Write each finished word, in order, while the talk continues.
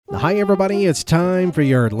Hi, everybody. It's time for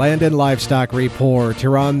your Land and Livestock Report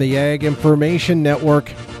here on the Ag Information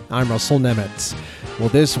Network. I'm Russell Nemitz. Well,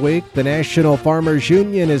 this week, the National Farmers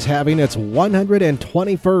Union is having its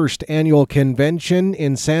 121st annual convention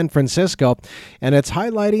in San Francisco, and it's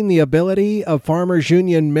highlighting the ability of Farmers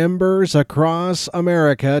Union members across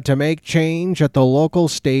America to make change at the local,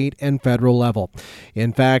 state, and federal level.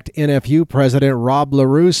 In fact, NFU President Rob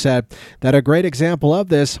LaRue said that a great example of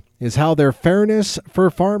this is how their Fairness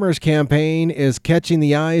for Farmers campaign is catching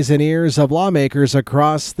the eyes and ears of lawmakers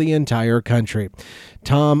across the entire country.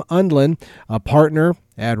 Tom Undlin, a partner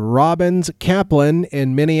at Robbins Kaplan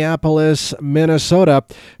in Minneapolis, Minnesota,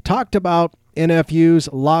 talked about NFU's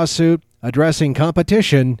lawsuit addressing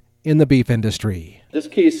competition in the beef industry. This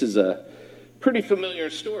case is a pretty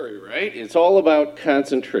familiar story, right? It's all about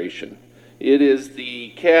concentration. It is the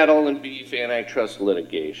cattle and beef antitrust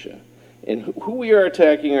litigation. And who we are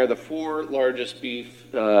attacking are the four largest beef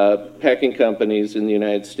packing companies in the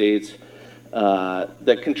United States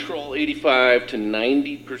that control 85 to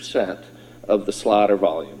 90% of the slaughter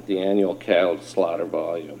volume, the annual cattle slaughter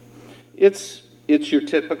volume. It's your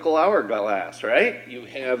typical hourglass, right? You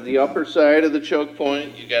have the upper side of the choke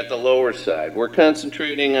point, you got the lower side. We're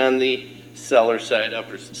concentrating on the seller side,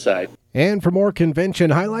 upper side. And for more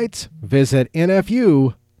convention highlights, visit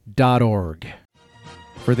nfu.org.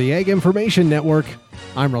 For the Ag Information Network,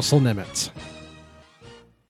 I'm Russell Nemitz.